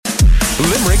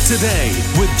Limerick Today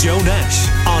with Joe Nash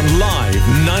on Live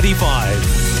 95.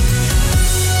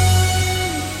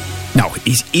 Now,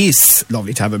 it is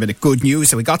lovely to have a bit of good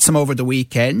news. So we got some over the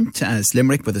weekend as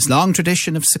Limerick, with its long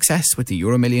tradition of success with the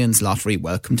Euro Millions lottery,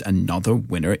 welcomed another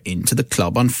winner into the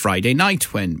club on Friday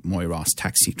night when Moyross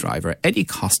taxi driver Eddie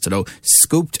Costello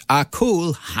scooped a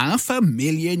cool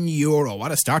 €500,000.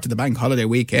 What a start to the bank holiday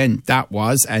weekend that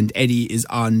was. And Eddie is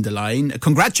on the line.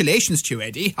 Congratulations to you,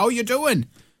 Eddie. How are you doing?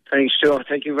 Thanks, Joe.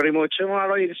 Thank you very much. I'm all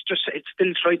right. It's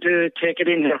still trying to take it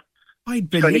in here. I'd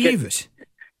believe it.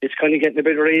 It's kind of getting a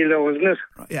bit real though, isn't it?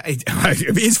 Yeah,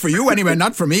 it is for you anyway,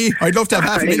 not for me. I'd love to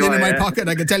have $500,000 in my pocket,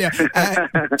 I can tell you.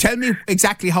 Tell me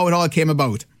exactly how it all came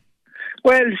about.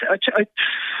 Well,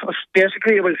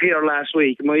 basically I was here last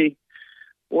week. My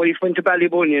wife went to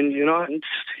Ballybunion, and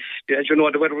as you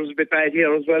know, the weather was a bit bad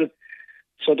here as well.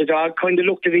 So the dog kind of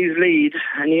looked at his lead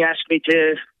and he asked me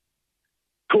to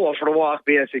go for a walk,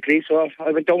 basically. So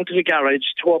I went down to the garage,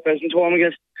 to up Pleasant Home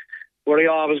again, where I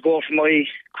always go for my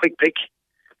quick pick.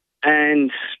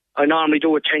 And I normally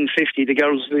do a 10.50. The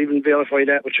girls even verify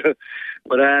that with you.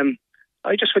 But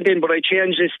I just went in, but I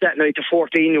changed this that night to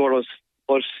 €14.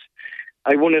 But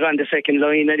I won it on the second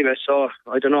line anyway, so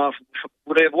I don't know if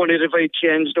would I have won it if I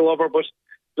changed over, but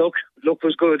luck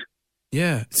was good.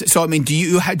 Yeah. So I mean, do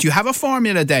you have a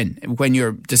formula then when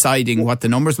you're deciding what the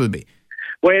numbers will be?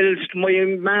 Well,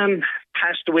 my mum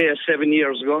passed away 7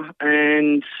 years ago,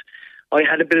 and I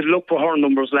had a bit of luck with her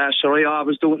numbers last year. I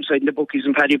was doing inside the bookies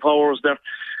and Paddy Powers there.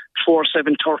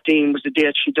 4-7-13 was the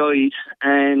date she died,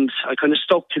 and I kind of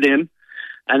stuck to them.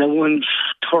 And I won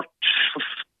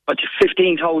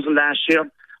 15,000 last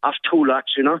year off 2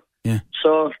 lots, Yeah.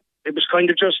 So it was kind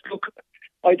of just, look,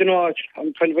 I don't know,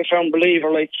 I'm kind of a firm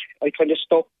believer. Like, I kind of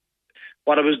stuck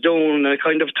what I was doing. I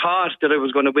kind of thought that I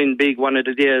was going to win big one of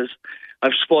the days. I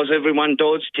suppose everyone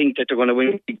does think that they're going to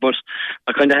win big, but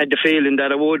I kind of had the feeling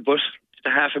that I would, but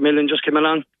the $500,000 just came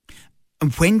along.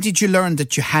 And when did you learn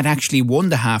that you had actually won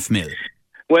the $500,000?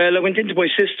 Well, I went into my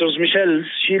sister's, Michelle's.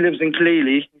 She lives in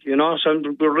Cleely, so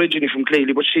I'm originally from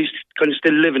Cleely, but she's kind of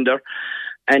still living there.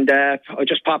 And I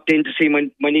just popped in to see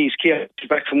my niece, Kate,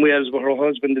 back from Wales with her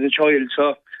husband and the child.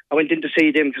 So I went in to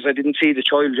see them because I didn't see the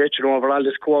child yet, over all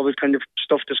this COVID kind of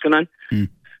stuff that's going on. Mm.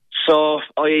 So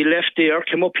I left there,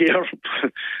 came up here,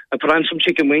 I put on some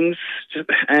chicken wings,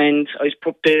 and I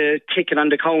put the ticket on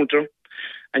the counter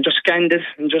and just scanned it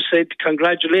and just said,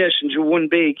 congratulations, you won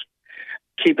big,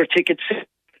 keep your ticket safe.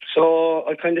 So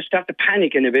I kind of started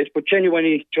panicking a bit, but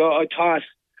genuinely, I thought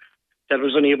that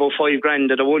was only about $5,000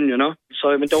 that I won, So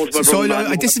I went down to my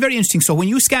brother. This is very interesting. So when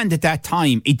you scanned at that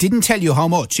time, it didn't tell you how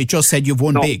much, it just said you've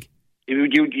won big.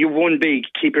 You won big,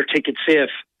 keep your ticket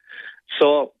safe.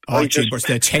 So but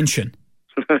the tension.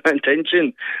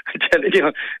 Tension. I'm telling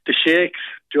you, the shakes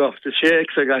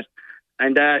I got.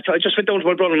 And so I just went down to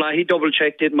my brother-in-law. He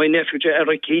double-checked it. My nephew,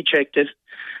 Eric, he checked it.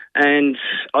 And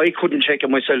I couldn't check it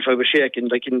myself. I was shaking.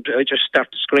 I just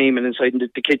started screaming inside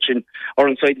the kitchen or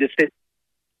inside the sit.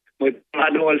 I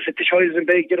said, the child's in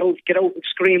bed, get out and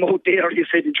scream out there. He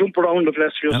said, jump around the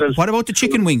place for yourself. What about the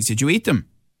chicken wings? Did you eat them?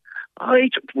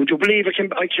 Would you believe I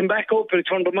came back up and I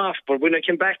turned them off, but when I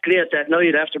came back late that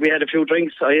night after we had a few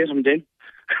drinks, I ate them then.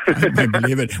 I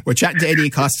believe it. We're chatting to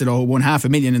Eddie Costello, who won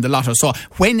 $500,000 in the lotto. So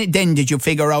when then did you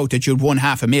figure out that you'd won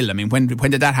 $500,000? I mean, when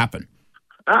did that happen?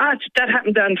 That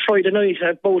happened on Friday night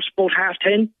at about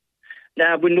 10:30.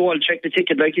 When Noel checked the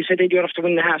ticket, like he said, you have to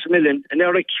win the $500,000. And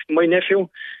Eric, my nephew,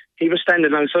 he was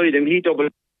standing alongside him. He double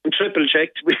and triple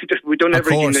checked. We done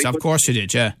everything. Of course you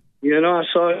did, yeah.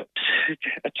 So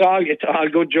it's all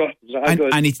good, Joe.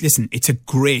 And it's a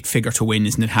great figure to win,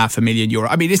 isn't it? €500,000.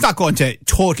 I mean, it's not going to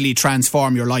totally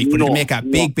transform your life, but it'll make a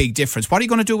big difference. What are you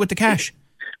going to do with the cash?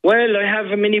 Well, I have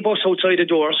a minibus outside the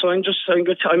door, so I'm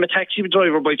a taxi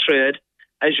driver by trade,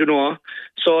 as you know.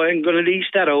 So I'm going to lease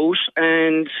that out,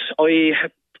 and I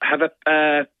have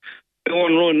a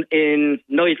own run in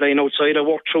Nightline outside. I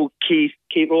walk through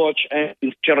Keith Roach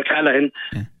and Gerard Callahan.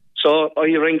 Yeah. So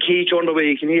I rang Keith during the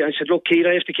week, and I said, look, Keith,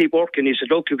 I have to keep working. He said,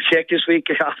 look, you check this week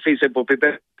off. He said, but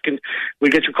we'll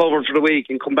get you covered for the week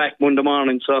and come back Monday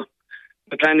morning. So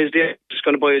the plan is just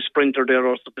going to buy a Sprinter there,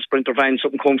 or a Sprinter van,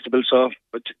 something comfortable. So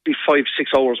it'll be 5-6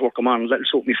 hours work a morning. That'll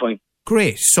suit me fine.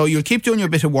 Great. So you'll keep doing your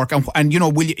bit of work, and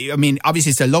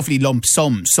obviously it's a lovely lump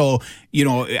sum. So,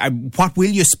 what will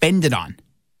you spend it on?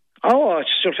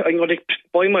 I'm going to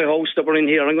buy my house that we're in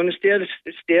here. I'm going to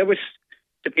stay with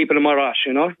the people in Moyross,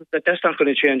 that's not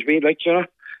going to change me,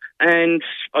 and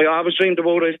I always dreamed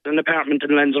about an apartment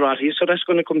in Lanzarote, so that's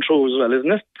going to come true as well,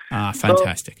 isn't it?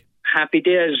 Fantastic. So, happy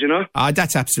days, you know.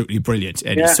 That's absolutely brilliant,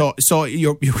 Eddie. Yeah. So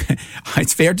you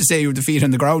it's fair to say you have the feet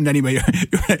on the ground anyway.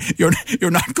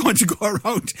 You're not going to go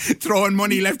around throwing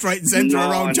money left, right and centre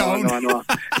around town.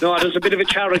 No, there's a bit of a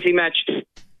charity match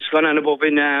that's gone on above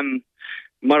in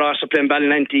Marasa playing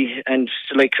Ballinanty, and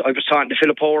like I was talking to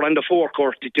Philip Hoare on the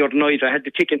forecourt the other night. I had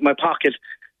the ticket in my pocket,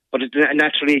 but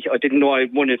naturally I didn't know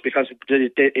I'd won it because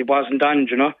it wasn't done,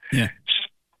 you know. Yeah.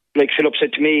 Like Philip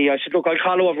said to me, I said, look, I'll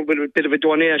call over with a bit of a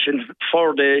donation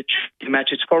for the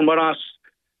match. It's for Maras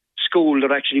School.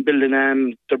 They're actually building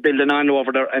on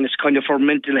over there, and it's kind of for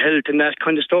mental health and that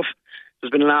kind of stuff.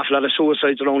 There's been an awful lot of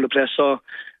suicides around the place, so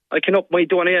I can up my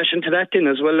donation to that then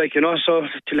as well, like, you know, so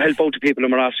to help out the people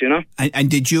in Maras, you know. And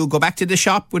did you go back to the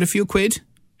shop with a few quid?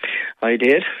 I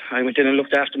did. I went in and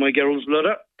looked after my girls'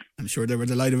 bladder. I'm sure they were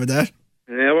delighted with that.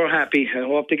 Yeah, we're happy. I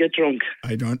hope they get drunk.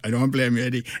 I don't blame you,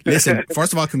 Eddie. Listen,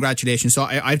 first of all, congratulations. So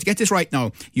I have to get this right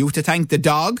now. You have to thank the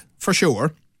dog, for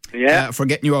sure. Yeah. For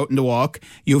getting you out in the walk.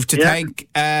 You have to thank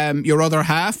your other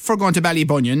half for going to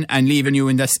Ballybunion and leaving you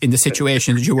in the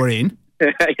situation that you were in.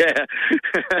 Yeah.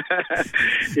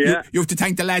 You have to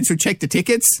thank the lads who checked the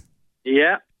tickets.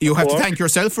 Yeah. You have to thank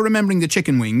yourself for remembering the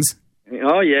chicken wings.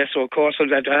 Oh, yeah, so of course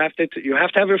you have to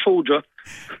have your food, Joe.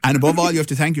 And above all, you have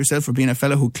to thank yourself for being a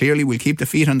fella who clearly will keep the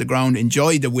feet on the ground,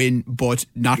 enjoy the win, but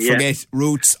not forget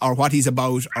roots or what he's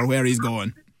about or where he's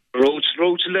going. Roots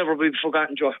will never be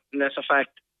forgotten, Joe, and that's a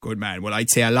fact. Good man. Well, I'd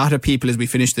say a lot of people, as we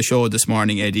finish the show this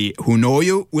morning, Eddie, who know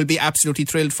you will be absolutely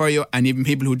thrilled for you, and even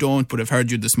people who don't but have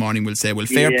heard you this morning will say, well,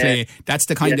 fair play, that's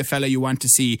the kind of fella you want to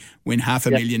see win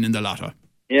 $500,000 in the lotto.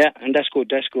 Yeah, and that's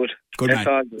good.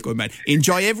 Good man.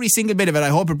 Enjoy every single bit of it. I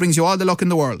hope it brings you all the luck in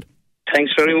the world.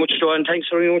 Thanks very much, Joe, and thanks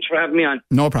very much for having me on.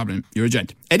 No problem. You're a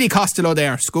gent. Eddie Costello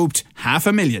there scooped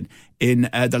 $500,000 in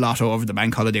the lotto over the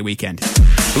bank holiday weekend.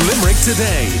 Limerick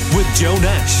Today with Joe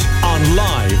Nash on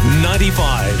Live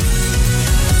 95.